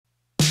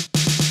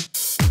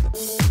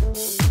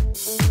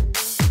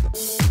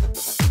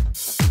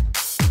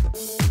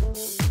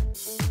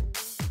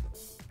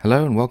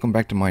Hello and welcome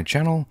back to my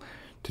channel.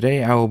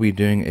 Today I will be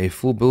doing a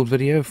full build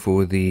video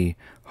for the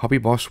Hobby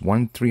Boss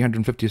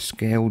 1/350th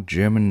scale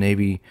German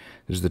Navy.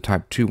 This is the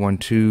Type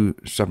 212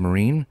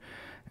 submarine.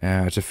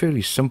 It's a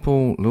fairly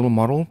simple little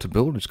model to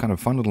build. It's kind of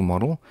a fun little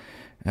model,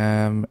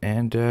 and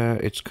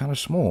it's kind of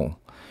small.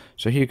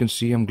 So here you can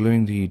see I'm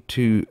gluing the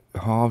two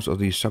halves of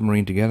the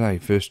submarine together. I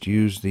first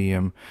used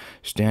the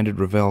standard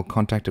Revell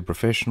Contactor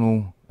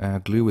Professional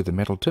glue with a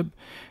metal tip,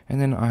 and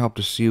then I help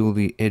to seal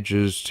the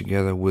edges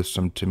together with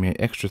some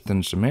extra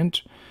thin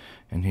cement.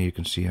 And here you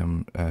can see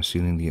I'm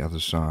sealing the other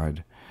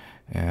side,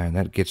 and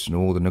that gets in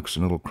all the nooks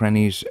and little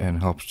crannies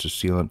and helps to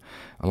seal it.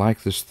 I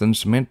like this thin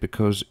cement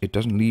because it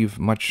doesn't leave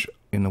much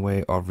in the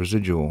way of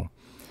residual.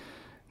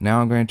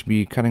 Now I'm going to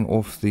be cutting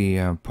off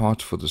the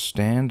parts for the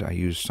stand. I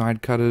use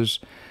side cutters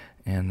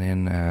and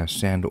then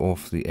sand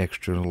off the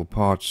extra little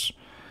parts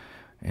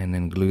and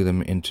then glue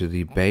them into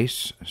the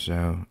base.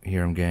 So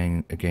here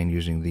I'm again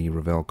using the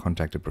Revell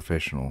Contactor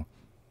Professional.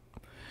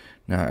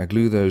 Now I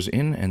glue those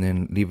in and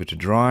then leave it to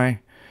dry.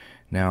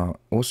 Now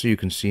also you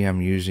can see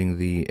I'm using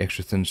the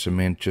extra thin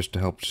cement just to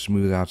help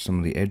smooth out some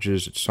of the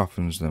edges. It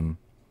softens them.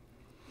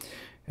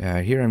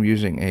 Here I'm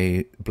using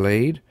a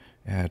blade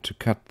to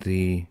cut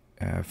the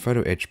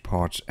photo etch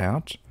parts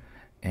out,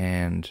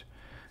 and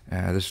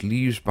this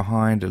leaves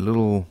behind a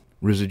little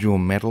residual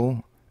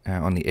metal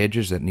on the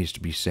edges that needs to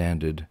be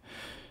sanded.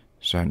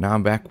 So now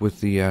I'm back with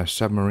the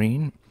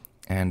submarine,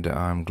 and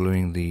I'm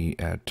gluing the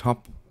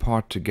top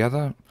part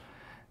together,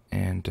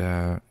 and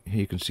here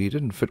you can see it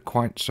didn't fit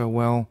quite so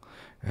well.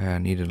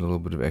 Needed a little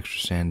bit of extra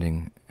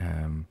sanding,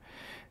 and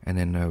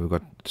then we've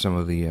got some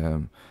of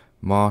the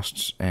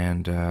masts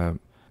and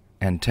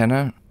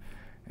antenna,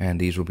 and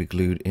these will be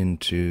glued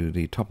into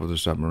the top of the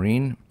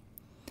submarine.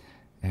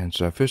 And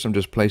so first I'm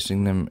just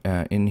placing them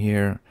in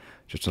here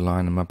just to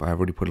line them up. I've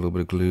already put a little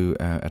bit of glue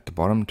at the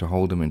bottom to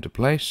hold them into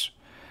place,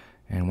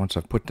 and once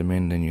I've put them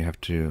in, then you have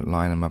to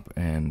line them up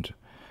and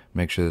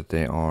make sure that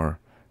they are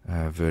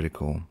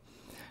vertical.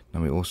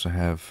 Now we also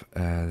have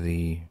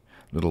the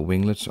little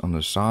winglets on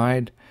the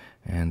side,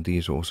 and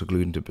these are also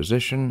glued into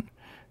position.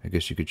 I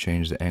guess you could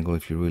change the angle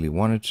if you really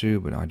wanted to,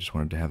 but I just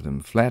wanted to have them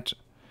flat.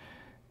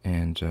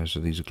 And so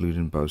these are glued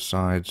in both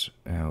sides,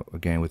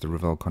 again with the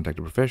Revell Contactor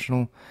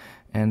Professional,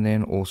 and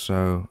then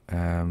also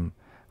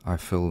I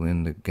fill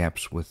in the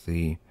gaps with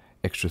the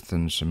extra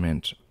thin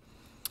cement.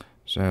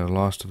 So the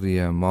last of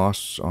the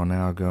masts are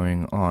now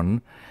going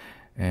on,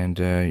 and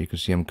you can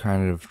see I'm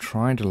kind of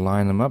trying to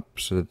line them up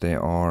so that they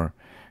are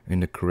in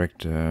the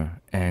correct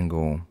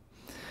angle.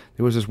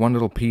 There was this one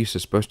little piece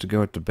that's supposed to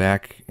go at the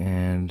back,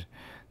 and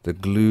the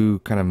glue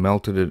kind of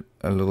melted it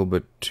a little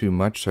bit too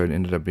much, so it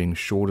ended up being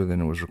shorter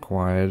than it was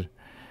required,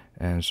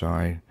 and so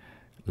I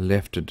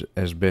left it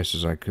as best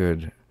as I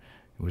could.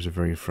 It was a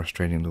very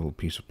frustrating little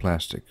piece of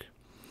plastic.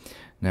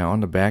 Now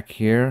on the back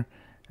here,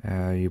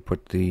 you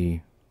put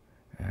the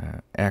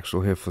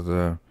axle here for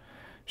the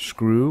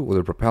screw or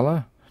the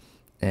propeller,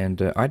 and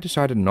I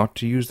decided not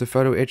to use the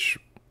photo etch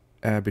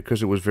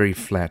because it was very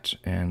flat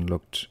and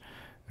looked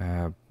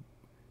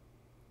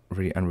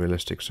really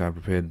unrealistic. So I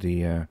prepared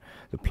the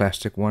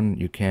plastic one.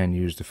 You can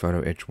use the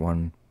photo etch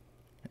one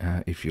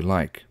if you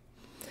like.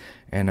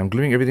 And I'm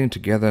gluing everything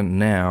together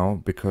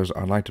now because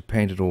I like to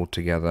paint it all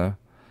together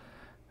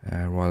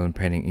rather than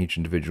painting each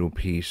individual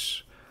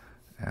piece.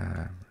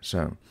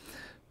 So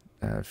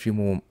a few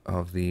more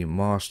of the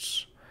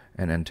masts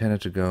and antenna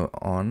to go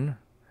on,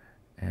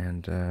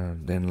 and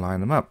then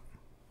line them up.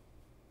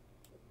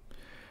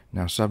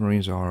 Now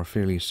submarines are a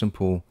fairly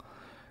simple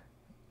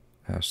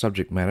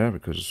subject matter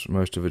because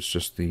most of it's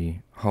just the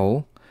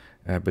hull,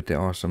 but there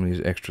are some of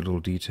these extra little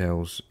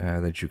details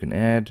that you can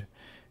add,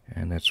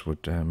 and that's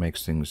what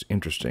makes things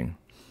interesting.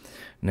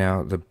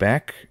 Now the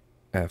back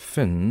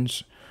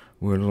fins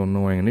were a little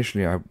annoying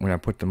initially. When I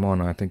put them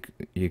on, I think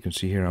you can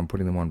see here I'm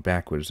putting them on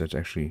backwards. That's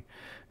actually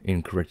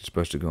incorrect. It's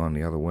supposed to go on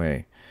the other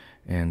way.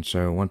 And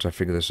so once I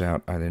figure this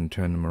out, I then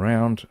turn them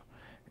around,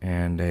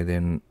 and they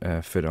then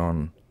fit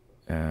on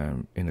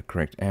in the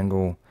correct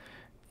angle,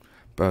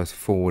 both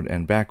forward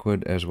and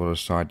backward, as well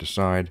as side to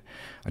side.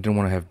 I didn't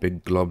want to have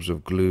big globs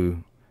of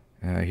glue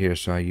here,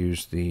 so I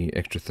used the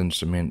extra thin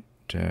cement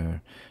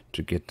to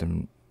get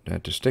them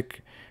to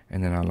stick,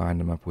 and then I lined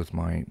them up with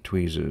my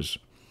tweezers.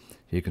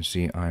 You can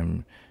see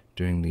I'm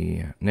doing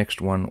the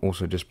next one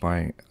also just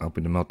by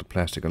helping to melt the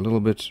plastic a little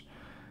bit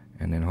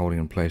and then holding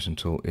in place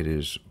until it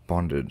is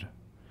bonded.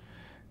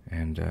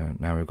 And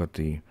now we've got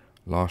the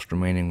last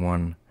remaining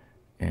one,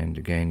 and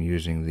again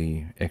using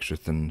the extra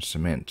thin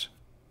cement.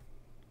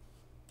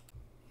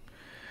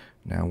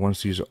 Now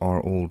once these are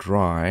all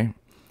dry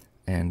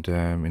and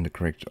in the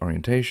correct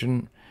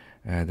orientation,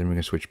 then we're going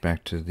to switch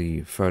back to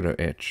the photo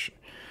etch.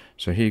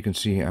 So here you can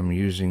see I'm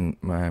using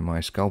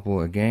my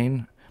scalpel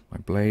again, my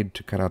blade,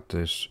 to cut out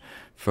this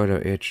photo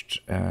etched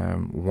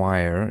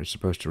wire. It's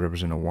supposed to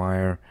represent a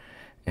wire,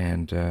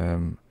 and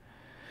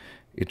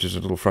it was a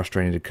little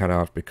frustrating to cut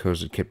out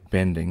because it kept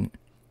bending,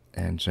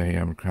 and so here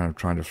I'm kind of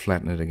trying to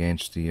flatten it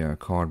against the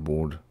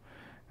cardboard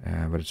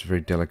but it's a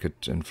very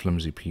delicate and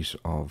flimsy piece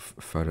of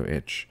photo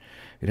etch.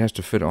 It has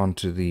to fit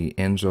onto the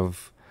ends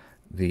of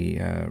the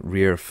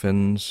rear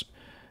fins,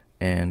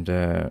 and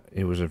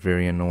it was a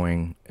very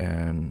annoying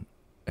and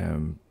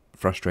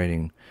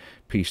frustrating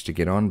piece to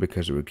get on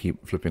because it would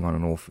keep flipping on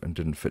and off and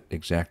didn't fit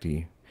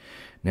exactly.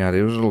 Now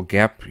there was a little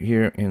gap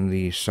here in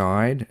the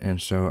side,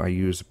 and so I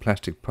used the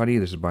plastic putty.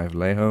 This is by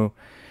Vallejo,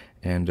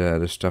 and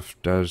this stuff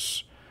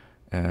does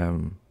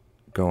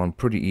go on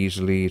pretty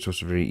easily. It's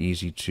also very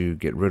easy to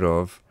get rid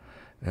of,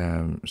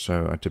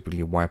 so I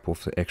typically wipe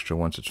off the extra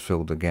once it's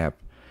filled the gap.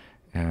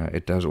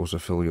 It does also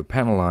fill your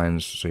panel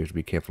lines, so you have to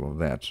be careful of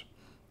that.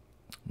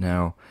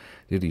 Now,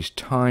 there are these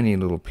tiny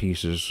little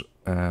pieces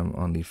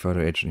on the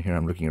photo etch, and here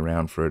I'm looking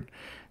around for it,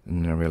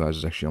 and then I realize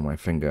it's actually on my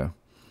finger.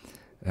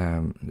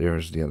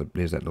 There's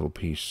that little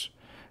piece,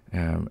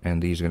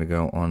 and these are going to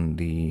go on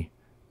the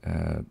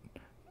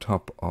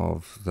top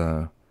of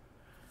the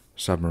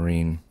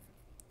submarine.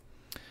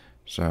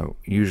 So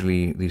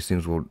usually these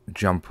things will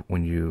jump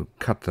when you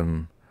cut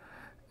them,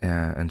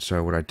 and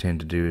so what I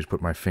tend to do is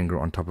put my finger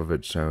on top of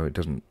it so it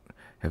doesn't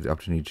have the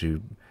opportunity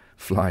to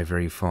fly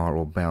very far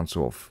or bounce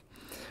off.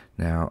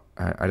 Now,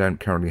 I don't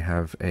currently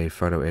have a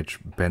photo etch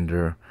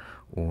bender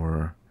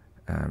or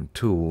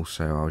tool,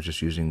 so I was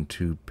just using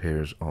 2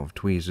 pairs of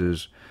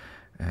tweezers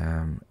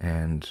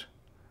and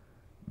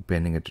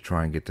bending it to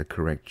try and get the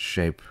correct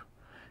shape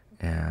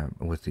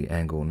with the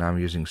angle. Now I'm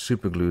using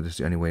super glue. This is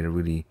the only way to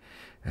really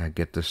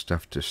get this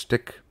stuff to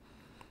stick.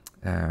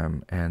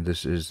 And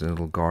this is the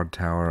little guard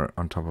tower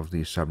on top of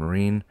the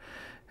submarine,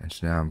 and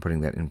so now I'm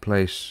putting that in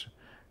place,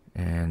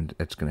 and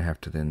it's going to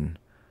have to then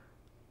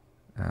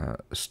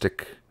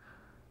stick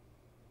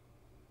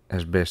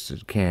as best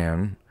it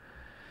can,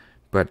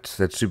 but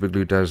that super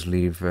glue does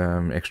leave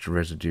extra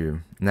residue.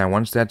 Now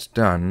once that's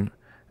done,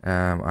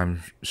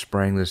 I'm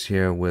spraying this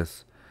here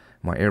with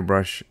my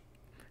airbrush,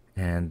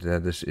 and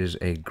this is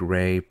a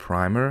gray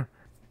primer,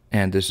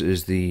 and this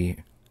is the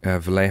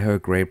Vallejo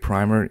Grey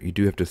primer. You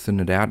do have to thin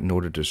it out in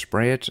order to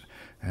spray it,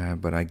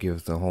 but I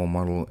give the whole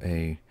model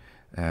a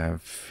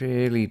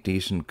fairly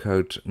decent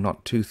coat,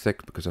 not too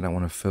thick because I don't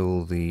want to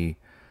fill the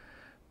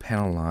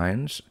panel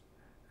lines,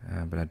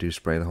 but I do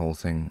spray the whole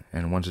thing,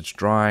 and once it's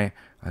dry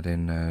I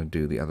then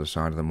do the other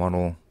side of the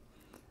model.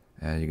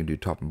 You can do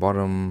top and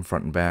bottom,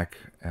 front and back.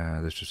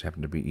 This just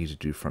happened to be easy to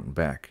do front and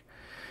back,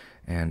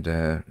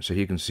 and so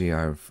you can see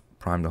I've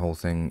primed the whole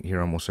thing.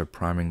 Here I'm also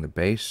priming the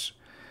base.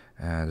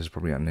 This is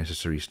probably an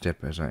unnecessary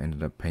step as I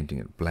ended up painting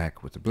it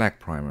black with the black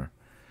primer,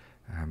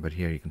 but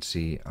here you can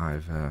see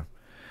I'm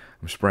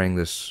spraying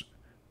this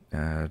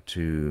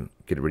to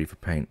get it ready for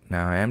paint.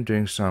 Now I am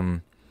doing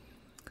some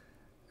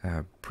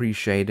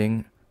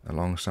pre-shading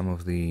along some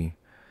of the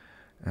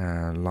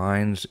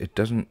lines. It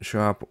doesn't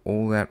show up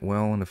all that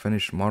well in the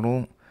finished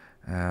model.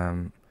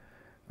 I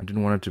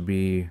didn't want it to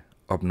be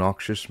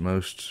obnoxious.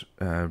 Most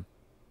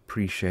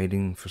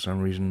pre-shading, for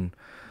some reason,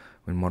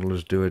 when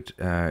modelers do it,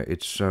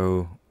 it's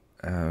so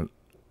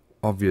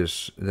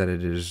obvious that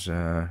it is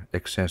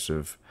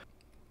excessive.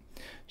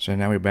 So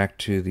now we're back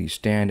to the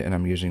stand, and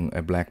I'm using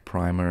a black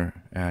primer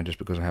just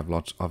because I have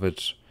lots of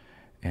it,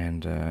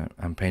 and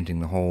I'm painting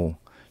the whole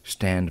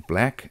stand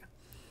black,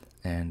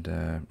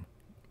 and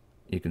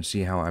you can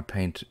see how I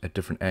paint at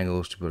different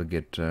angles to be able to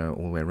get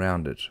all the way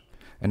around it.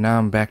 And now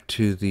I'm back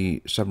to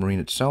the submarine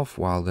itself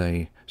while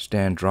the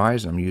stand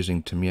dries. I'm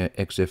using Tamiya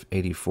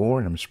XF84,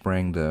 and I'm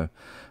spraying the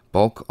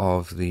bulk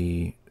of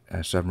the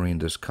submarine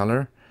this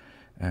color,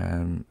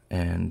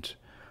 and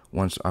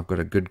once I've got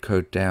a good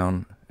coat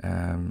down,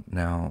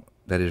 now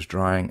that is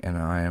drying, and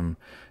I am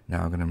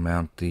now going to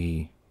mount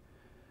the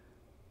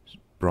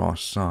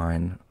brass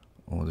sign,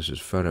 or this is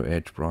photo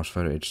etch, brass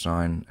photo etch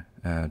sign,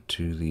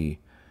 to the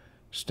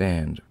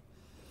stand.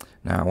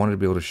 Now I wanted to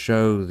be able to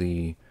show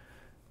the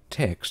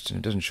text, and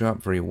it doesn't show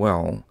up very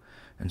well,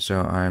 and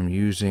so I'm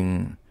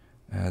using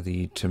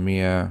the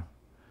Tamiya.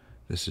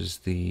 This is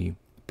the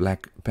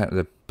black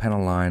the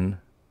panel line,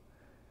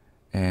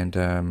 and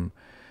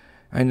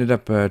I ended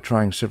up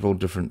trying several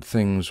different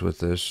things with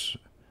this.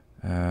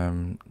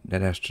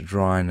 That has to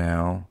dry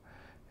now,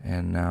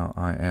 and now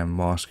I am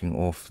masking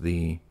off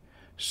the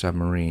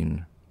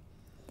submarine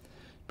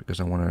because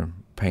I want to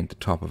paint the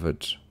top of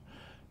it.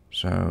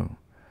 So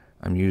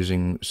I'm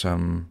using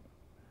some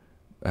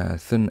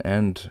thin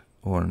and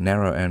or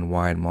narrow and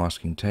wide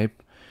masking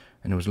tape,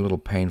 and it was a little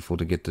painful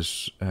to get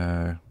this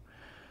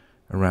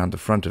around the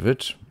front of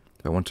it.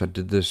 But once I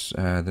did this,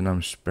 then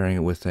I'm spraying it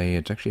with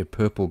it's actually a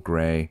purple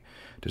grey.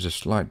 There's a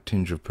slight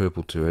tinge of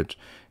purple to it,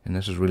 and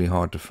this is really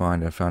hard to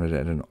find. I found it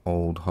at an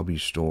old hobby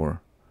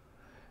store.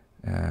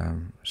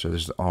 So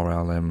this is the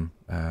RLM,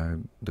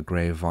 the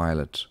grey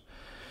violet.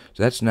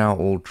 So that's now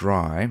all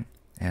dry,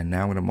 and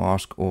now I'm going to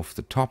mask off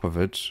the top of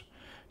it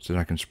so that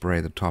I can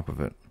spray the top of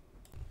it.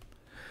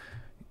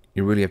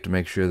 You really have to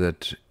make sure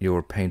that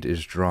your paint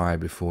is dry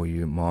before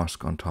you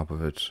mask on top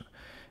of it.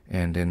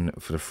 And then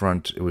for the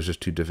front, it was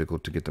just too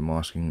difficult to get the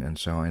masking, and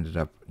so I ended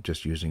up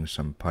just using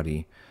some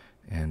putty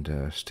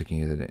and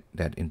sticking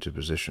that into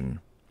position.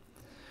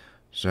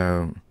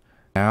 So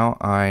Now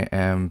I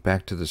am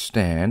back to the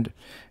stand,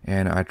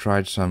 and I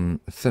tried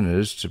some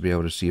thinners to be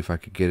able to see if I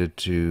could get it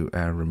to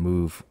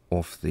remove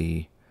off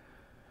the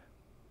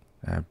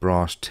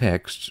brass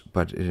text,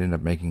 but it ended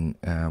up making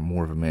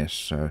more of a mess,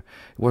 so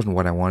it wasn't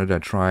what I wanted. I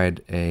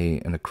tried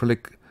an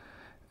acrylic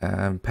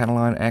panel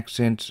line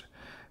accent,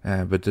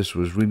 but this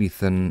was really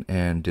thin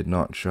and did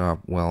not show up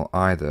well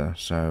either,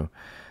 so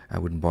I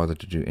wouldn't bother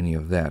to do any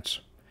of that.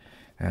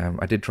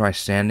 I did try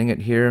sanding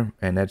it here,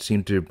 and that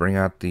seemed to bring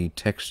out the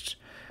text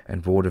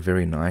and border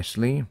very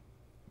nicely.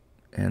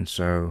 And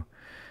so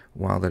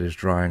while that is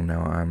drying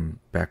now, I'm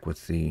back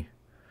with the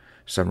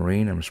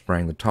Submarine. I'm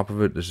spraying the top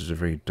of it. This is a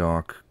very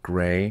dark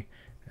gray.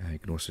 You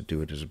can also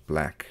do it as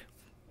black.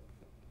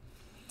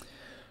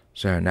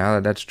 So now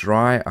that that's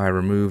dry, I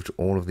removed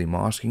all of the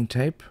masking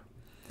tape,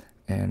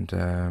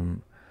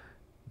 and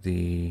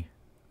the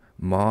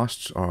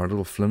masts are a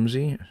little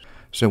flimsy.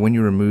 So when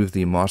you remove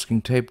the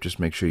masking tape, just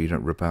make sure you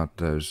don't rip out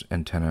those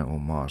antennae or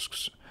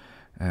masks.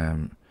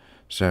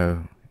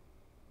 So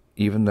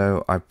even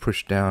though I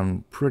pushed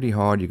down pretty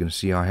hard, you can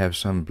see I have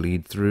some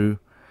bleed through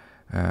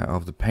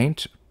of the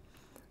paint.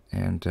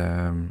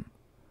 And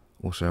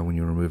also when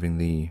you're removing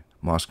the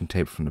masking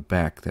tape from the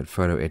back, that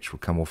photo etch will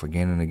come off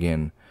again and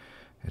again.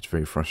 It's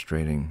very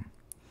frustrating.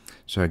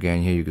 So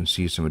again, here you can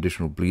see some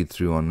additional bleed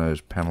through on those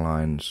panel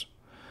lines.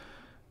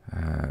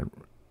 And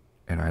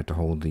I had to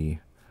hold the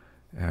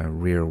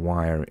rear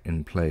wire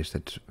in place,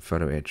 that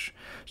photo etch.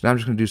 So now I'm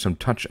just going to do some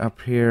touch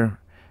up here,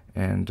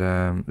 and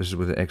this is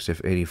with the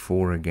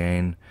XF84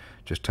 again,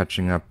 just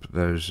touching up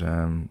those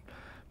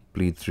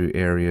bleed through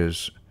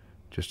areas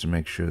just to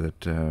make sure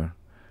that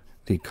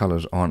the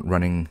colors aren't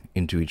running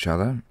into each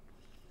other.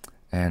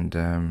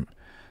 And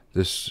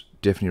this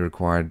definitely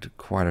required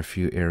quite a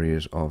few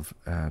areas of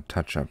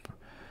touch up.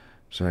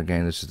 So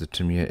again, this is the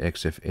Tamiya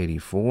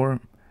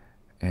XF84,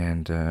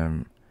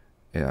 and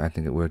yeah, I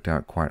think it worked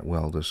out quite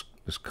well, this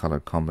color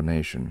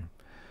combination.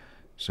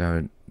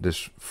 So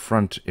this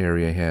front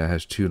area here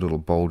has two little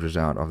bulges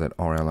out of that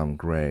RLM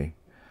gray,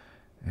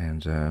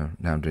 and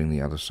now I'm doing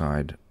the other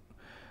side.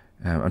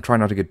 I'm trying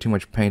not to get too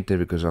much paint there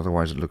because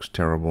otherwise it looks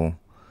terrible.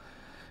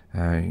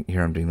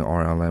 Here I'm doing the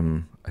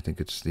RLM, I think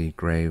it's the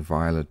gray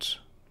violet,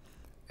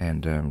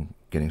 and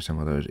getting some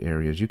of those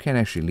areas. You can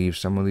actually leave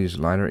some of these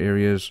lighter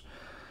areas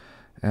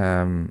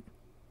that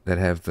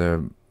have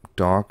the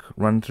dark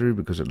run through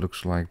because it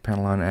looks like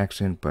panel line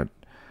accent, but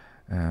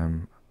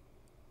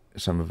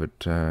some of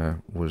it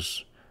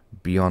was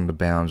beyond the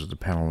bounds of the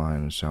panel line,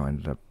 and so I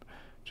ended up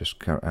just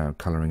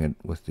coloring it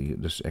with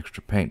this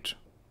extra paint.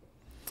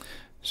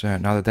 So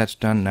now that that's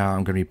done, now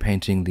I'm going to be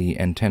painting the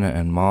antenna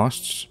and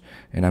masts,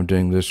 and I'm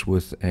doing this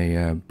with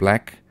a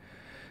black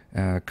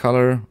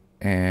color,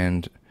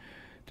 and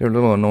they're a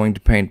little annoying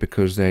to paint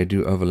because they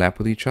do overlap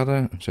with each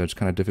other, so it's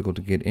kind of difficult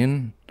to get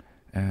in,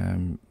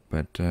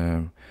 but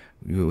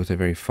with a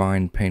very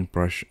fine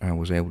paintbrush I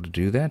was able to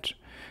do that.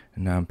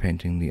 And now I'm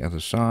painting the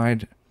other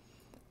side,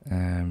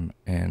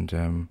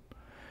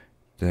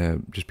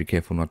 just be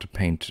careful not to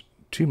paint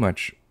too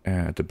much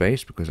at the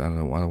base, because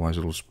otherwise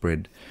it'll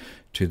spread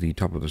to the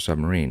top of the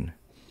submarine.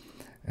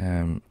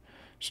 So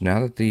now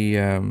that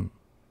the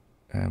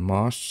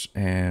masts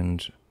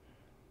and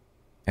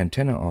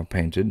antenna are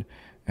painted,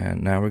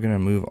 and now we're going to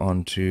move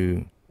on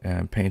to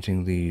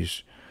painting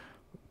these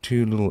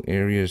two little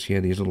areas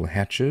here, these little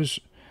hatches.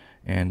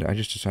 And I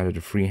just decided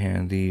to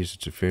freehand these.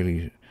 It's a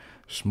fairly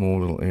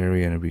small little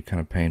area, and it'd be kind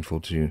of painful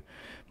to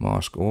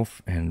mask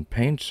off and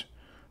paint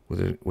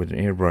with an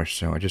airbrush,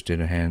 so I just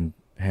did a hand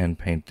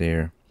paint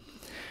there.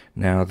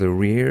 Now the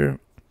rear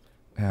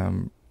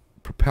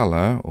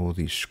propeller, or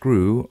the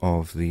screw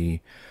of the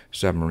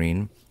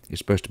submarine, is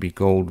supposed to be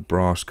gold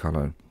brass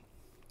color,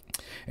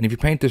 and if you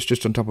paint this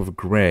just on top of a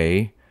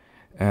gray,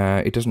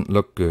 it doesn't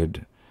look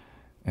good.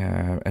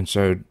 And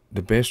so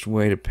the best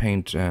way to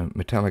paint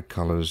metallic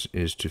colors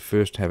is to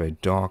first have a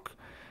dark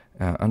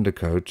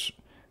undercoat,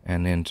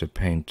 and then to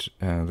paint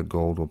the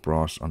gold or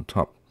brass on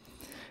top.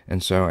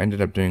 And so I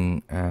ended up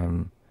doing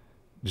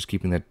just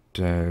keeping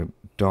that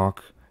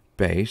dark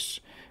base,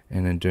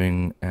 and then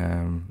doing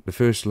the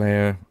first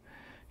layer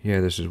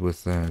here. This is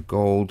with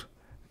gold,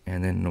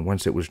 and then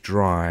once it was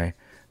dry,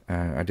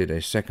 I did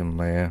a second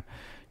layer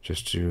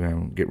just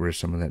to get rid of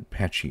some of that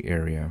patchy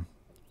area.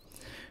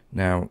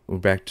 Now we're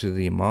back to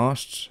the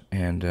masts,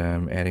 and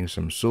adding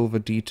some silver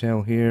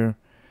detail here,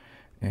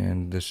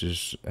 and this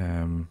is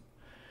on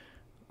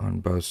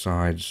both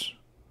sides.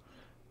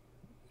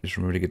 Just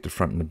remember to get the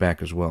front and the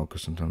back as well,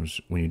 because sometimes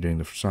when you're doing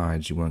the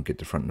sides you won't get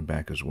the front and the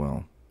back as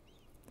well.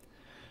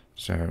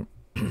 So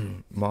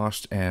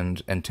mast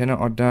and antenna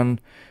are done,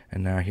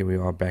 and now here we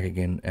are back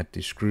again at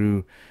the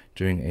screw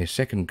doing a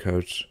second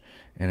coat,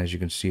 and as you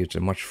can see, it's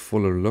a much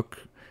fuller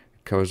look.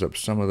 Covers up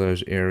some of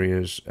those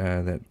areas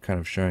that kind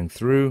of showing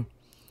through,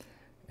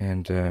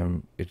 and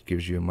it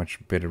gives you a much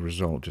better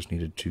result. Just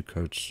needed two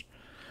coats,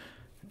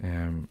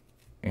 and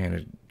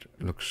it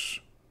looks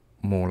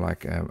more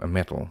like a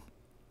metal.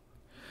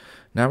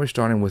 Now we're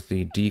starting with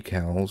the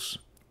decals.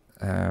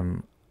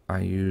 I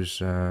use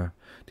the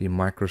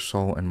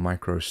Microsol and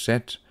Micro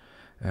Set.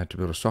 to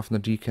be able to soften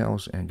the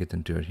decals and get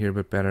them to adhere a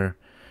bit better.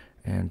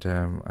 And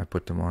I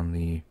put them on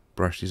the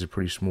brush. These are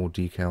pretty small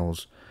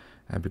decals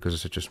because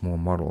it's such a small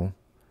model.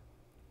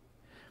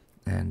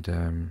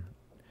 And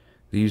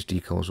these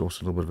decals are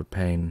also a little bit of a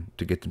pain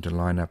to get them to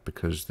line up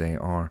because they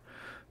are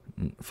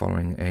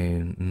following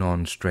a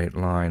non-straight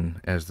line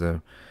as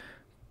the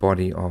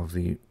body of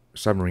the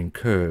submarine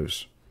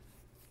curves.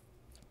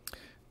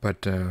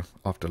 But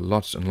after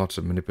lots and lots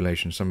of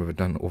manipulation, some of it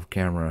done off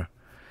camera,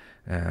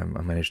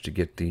 I managed to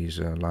get these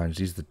lines.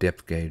 These are the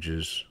depth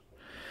gauges.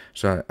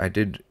 So I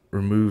did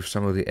remove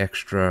some of the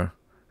extra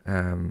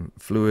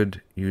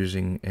fluid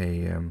using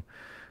a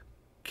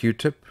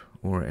Q-tip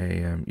or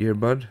a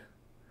earbud.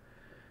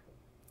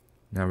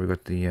 Now we've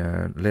got the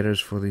letters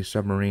for the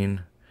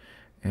submarine,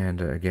 and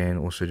again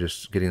also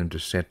just getting them to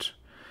set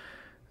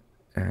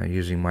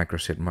using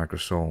microset and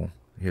microsol.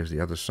 Here's the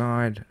other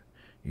side.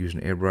 Use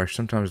an airbrush.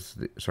 Sometimes,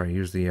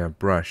 use the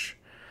brush.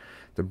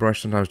 The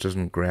brush sometimes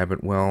doesn't grab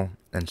it well,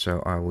 and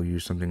so I will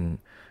use something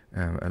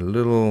a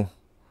little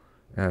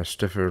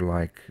stiffer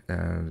like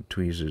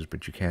tweezers,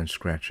 but you can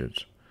scratch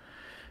it.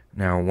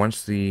 Now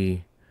once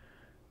the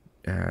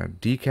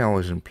decal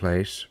is in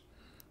place,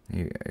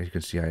 as you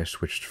can see I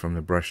switched from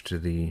the brush to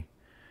the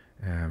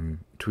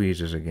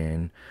tweezers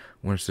again.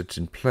 Once it's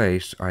in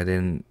place, I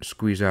then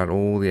squeeze out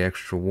all the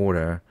extra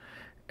water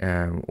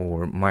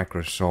or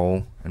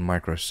microsol and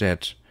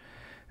microset,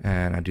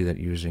 and I do that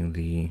using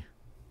the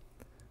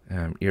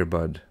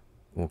earbud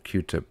or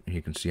Q-tip.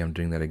 You can see I'm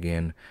doing that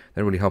again.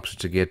 That really helps it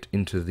to get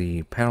into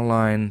the panel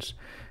lines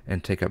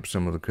and take up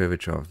some of the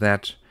curvature of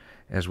that,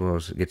 as well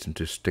as it gets them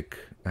to stick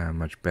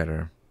much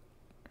better.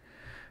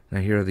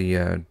 Now here are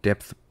the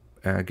depth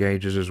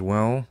gauges as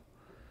well.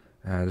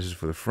 This is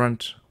for the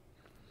front,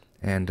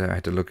 and I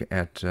had to look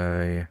at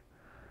a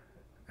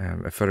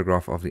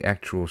photograph of the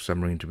actual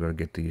submarine to be able to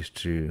get these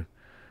to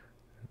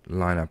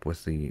line up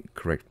with the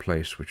correct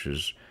place, which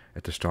is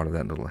at the start of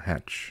that little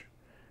hatch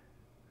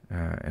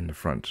in the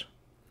front.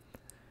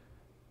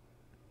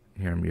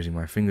 Here I'm using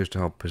my fingers to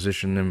help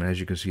position them. As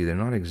you can see, they're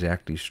not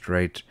exactly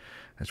straight.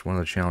 That's one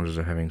of the challenges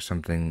of having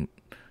something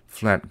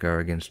flat go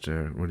against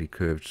a really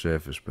curved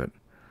surface. But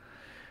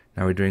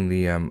now we're doing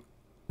the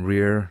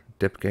rear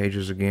depth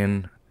gauges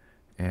again,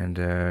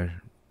 and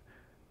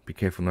be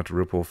careful not to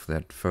rip off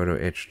that photo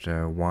etched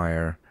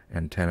wire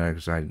antenna,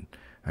 because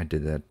I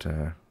did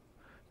that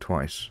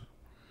twice.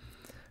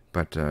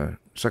 But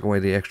suck away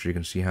the extra. You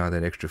can see how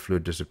that extra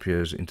fluid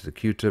disappears into the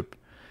Q-tip,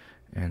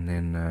 and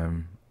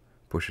then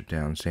push it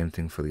down. Same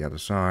thing for the other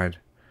side,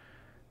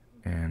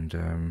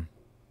 and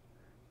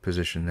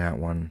position that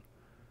one.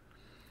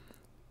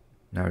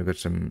 Now we've got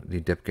the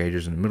depth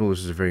gauges in the middle. This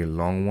is a very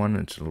long one.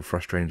 It's a little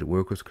frustrating to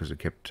work with because it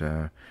kept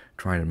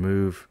trying to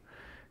move.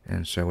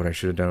 And so what I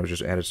should have done was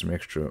just added some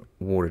extra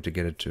water to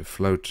get it to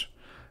float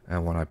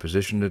while I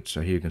positioned it.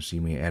 So here you can see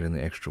me adding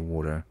the extra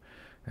water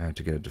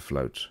to get it to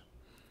float.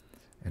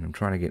 And I'm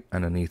trying to get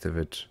underneath of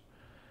it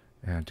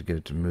to get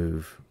it to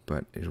move,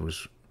 but it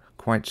was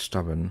quite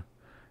stubborn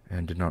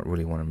and did not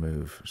really want to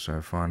move.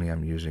 So finally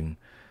I'm using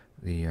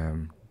the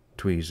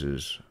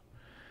tweezers,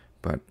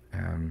 but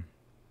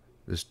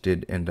this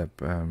did end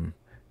up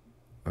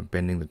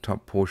bending the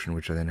top portion,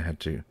 which I then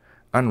had to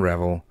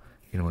unravel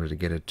in order to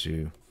get it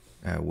to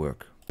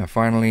work. Now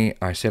finally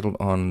I settled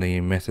on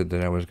the method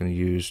that I was going to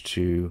use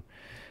to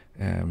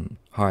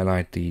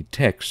highlight the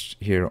text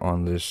here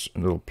on this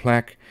little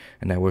plaque,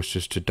 and that was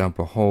just to dump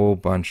a whole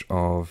bunch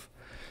of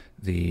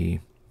the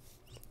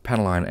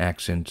panel line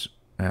accent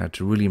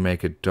to really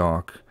make it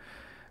dark.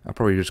 I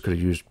probably just could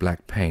have used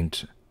black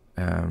paint,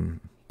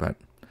 but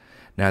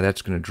now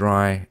that's going to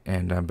dry,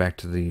 and I'm back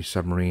to the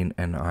submarine,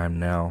 and I'm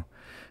now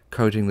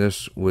coating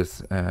this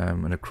with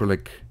an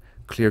acrylic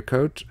clear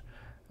coat,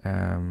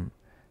 and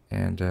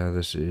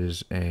this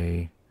is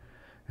a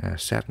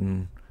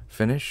satin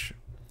finish,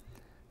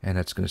 and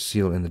that's going to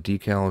seal in the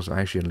decals.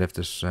 I actually left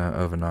this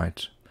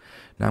overnight.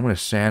 Now I'm going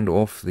to sand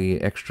off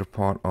the extra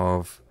part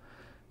of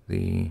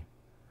the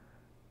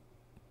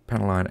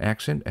panel line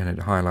accent, and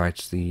it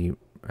highlights the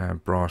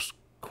brass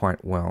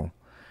quite well,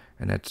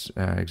 and that's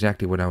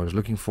exactly what I was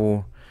looking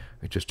for.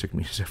 It just took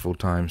me several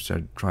times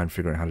to try and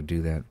figure out how to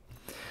do that.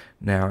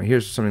 Now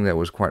here's something that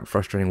was quite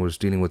frustrating, was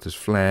dealing with this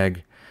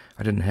flag.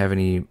 I didn't have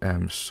any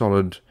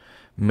solid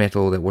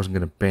metal that wasn't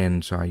going to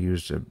bend, so I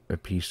used a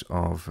piece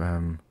of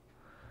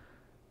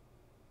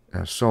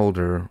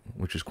solder,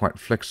 which is quite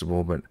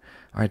flexible, but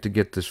I had to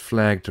get this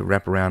flag to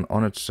wrap around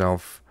on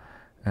itself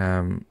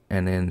and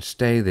then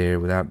stay there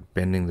without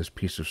bending this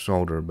piece of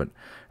solder. But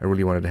I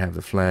really wanted to have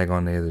the flag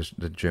on there,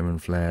 the German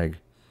flag,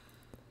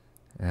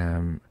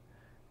 and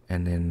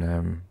then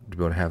to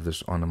be able to have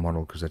this on the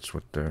model, because that's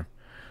what the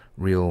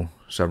real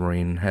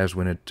submarine has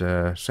when it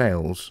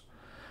sails,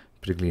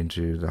 particularly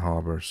into the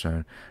harbor.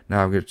 So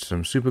now I've got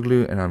some super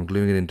glue and I'm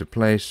gluing it into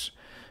place,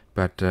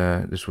 but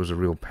this was a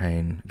real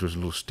pain. It was a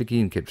little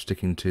sticky and kept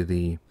sticking to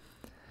the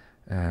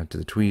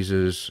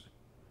tweezers,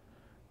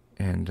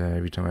 and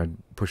every time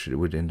I'd push it, it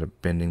would end up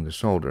bending the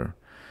solder.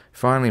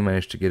 Finally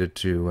managed to get it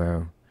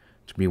to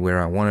be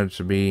where I wanted it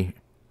to be,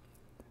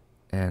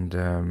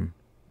 and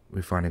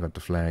we finally got the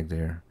flag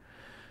there.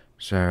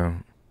 So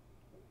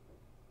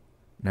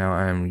now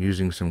I'm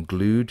using some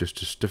glue just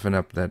to stiffen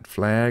up that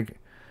flag,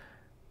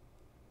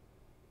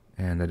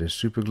 and that is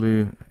super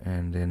glue.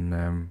 And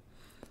then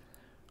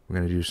we're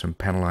going to do some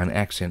panel line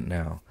accent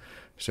now.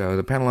 So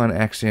the panel line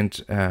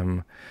accent,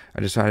 I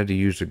decided to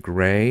use a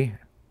gray,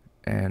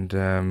 and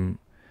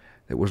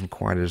it wasn't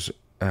quite as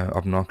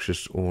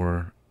obnoxious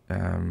or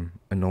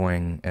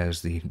annoying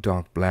as the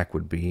dark black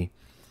would be.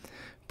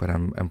 But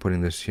I'm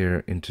putting this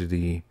here into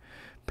the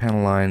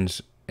panel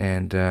lines,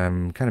 and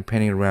kind of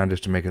painting around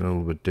just to make it a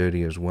little bit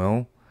dirty as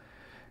well.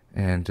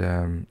 And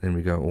then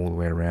we go all the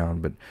way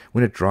around. But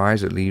when it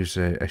dries, it leaves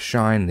a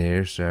shine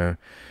there, so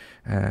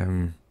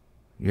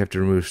you have to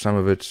remove some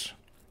of it.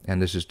 And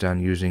this is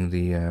done using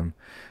the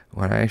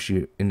what I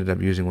actually ended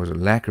up using was a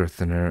lacquer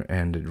thinner,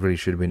 and it really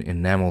should have been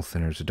enamel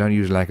thinner. So don't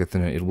use lacquer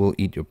thinner, it will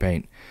eat your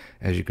paint.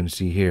 As you can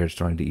see here, it's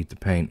trying to eat the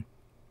paint.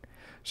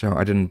 So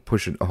I didn't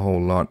push it a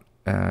whole lot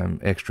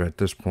extra at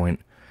this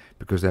point,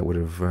 because that would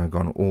have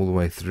gone all the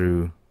way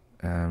through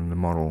the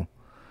model.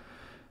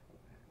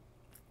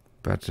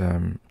 But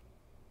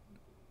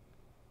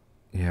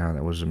yeah,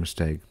 that was a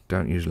mistake.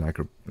 Don't use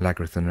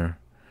lacquer thinner.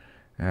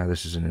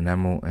 This is an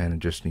enamel, and it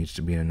just needs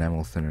to be an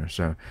enamel thinner.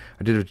 So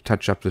I did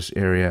touch up this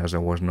area, as I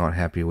was not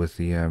happy with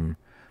the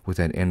with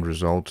that end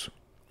result.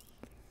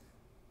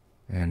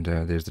 And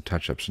there's the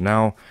touch-up. So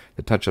now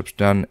the touch-up's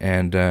done,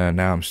 and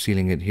now I'm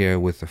sealing it here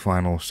with the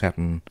final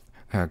satin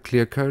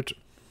clear coat,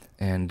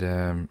 and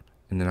then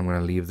I'm going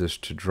to leave this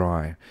to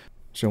dry.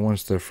 So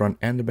once the front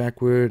and the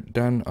back were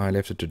done, I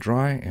left it to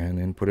dry and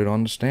then put it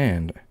on the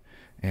stand.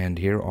 And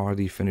here are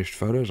the finished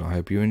photos. I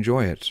hope you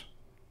enjoy it.